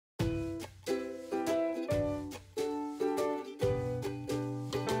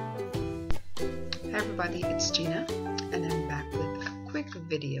everybody, it's Gina and I'm back with a quick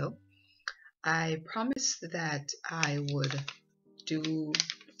video. I promised that I would do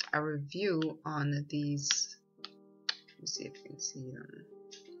a review on these, let me see if you can see them,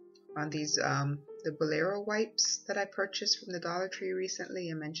 on these the Bolero wipes that I purchased from the Dollar Tree recently.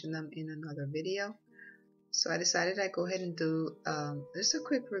 I mentioned them in another video. So I decided I'd go ahead and do just a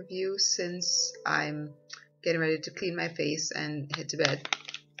quick review since I'm getting ready to clean my face and head to bed.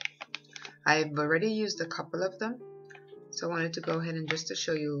 I've already used a couple of them, so I wanted to go ahead and just to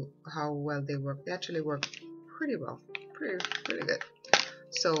show you how well they work. They actually work pretty well, pretty good.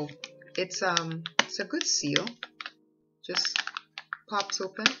 So it's a good seal, just pops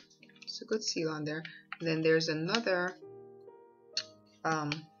open. It's a good seal on there. And then there's another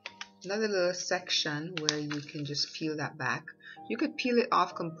little section where you can just peel that back. You could peel it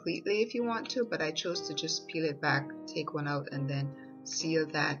off completely if you want to, but I chose to just peel it back, take one out, and then seal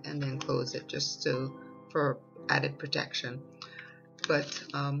that and then close it just for added protection. But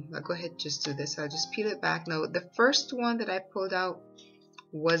I'll go ahead and just do this. I'll just peel it back. Now the first one that I pulled out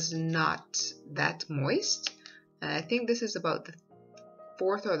was not that moist, and I think this is about the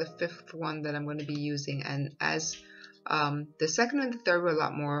fourth or the fifth one that I'm going to be using, and as the second and the third were a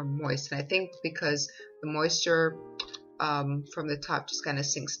lot more moist, and I think because the moisture from the top just kind of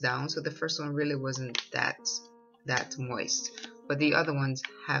sinks down, so the first one really wasn't that moist, but the other ones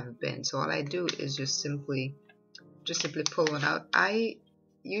have been. So all I do is just simply pull one out. I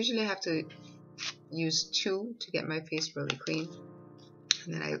usually have to use two to get my face really clean,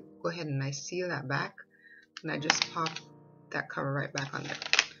 and then I go ahead and I seal that back, and I just pop that cover right back on there.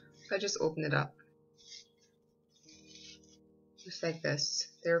 So I just open it up just like this.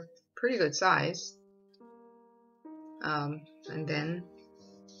 They're pretty good size, and then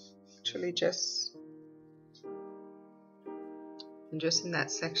actually just in that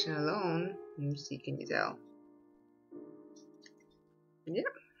section alone, let me see, can you tell? Yeah,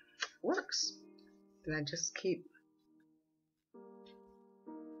 works. Then I just keep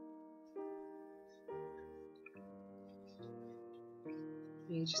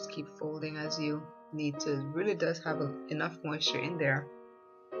folding as you need to. It really does have enough moisture in there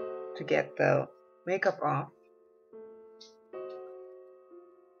to get the makeup off.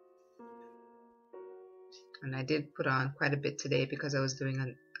 And I did put on quite a bit today because I was doing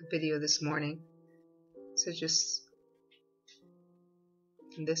a video this morning. So just,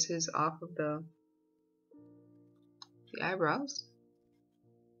 and this is off of the eyebrows.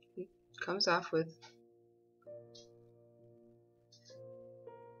 It comes off with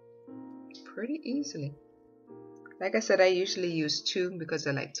pretty easily. Like I said, I usually use two because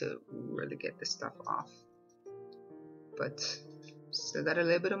I like to really get this stuff off. But still got a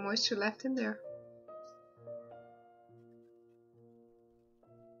little bit of moisture left in there.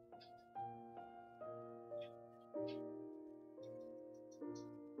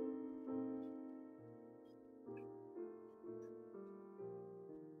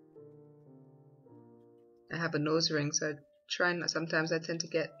 I have a nose ring, so I try not. Sometimes I tend to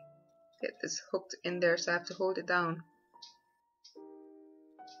get this hooked in there, so I have to hold it down.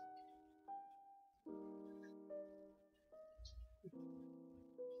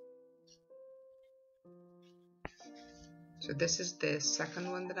 So this is the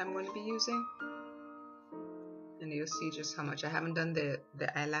second one that I'm going to be using, and you'll see just how much. I haven't done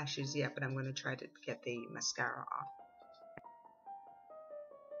the eyelashes yet, but I'm going to try to get the mascara off.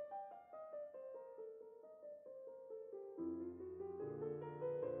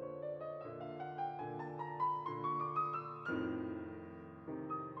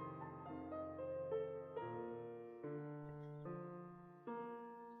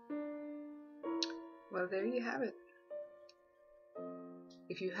 Well, there you have it.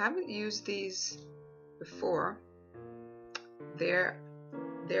 If you haven't used these before, they're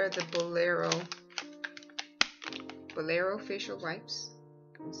the Bolero facial wipes.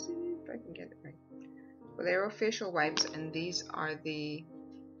 Let's see if I can get it right. Bolero facial wipes, and these are the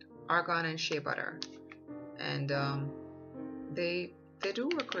argan and shea butter, and they do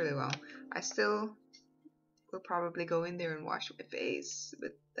work really well. I still will probably go in there and wash my face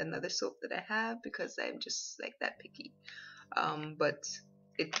with another soap that I have because I'm just like that picky. But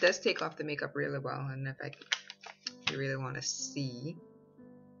it does take off the makeup really well, and if you really want to see,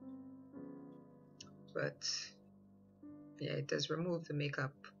 but yeah, it does remove the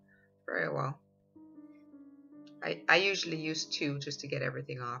makeup very well. I usually use two just to get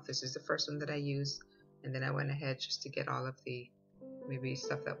everything off. This is the first one that I use, and then I went ahead just to get all of the maybe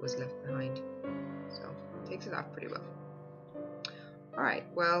stuff that was left behind. So it takes it off pretty well. Alright,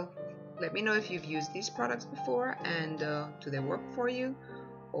 well, let me know if you've used these products before, and do they work for you,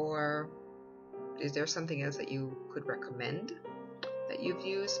 or is there something else that you could recommend that you've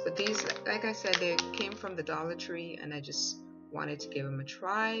used? But these, like I said, they came from the Dollar Tree, and I just wanted to give them a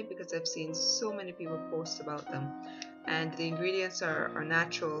try because I've seen so many people post about them, and the ingredients are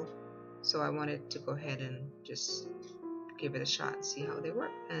natural, so I wanted to go ahead and just give it a shot and see how they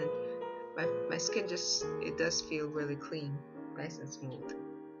work. And my skin just, it does feel really clean, nice and smooth.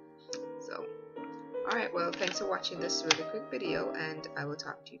 So alright, well, thanks for watching this really quick video, and I will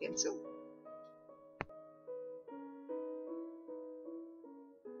talk to you again soon.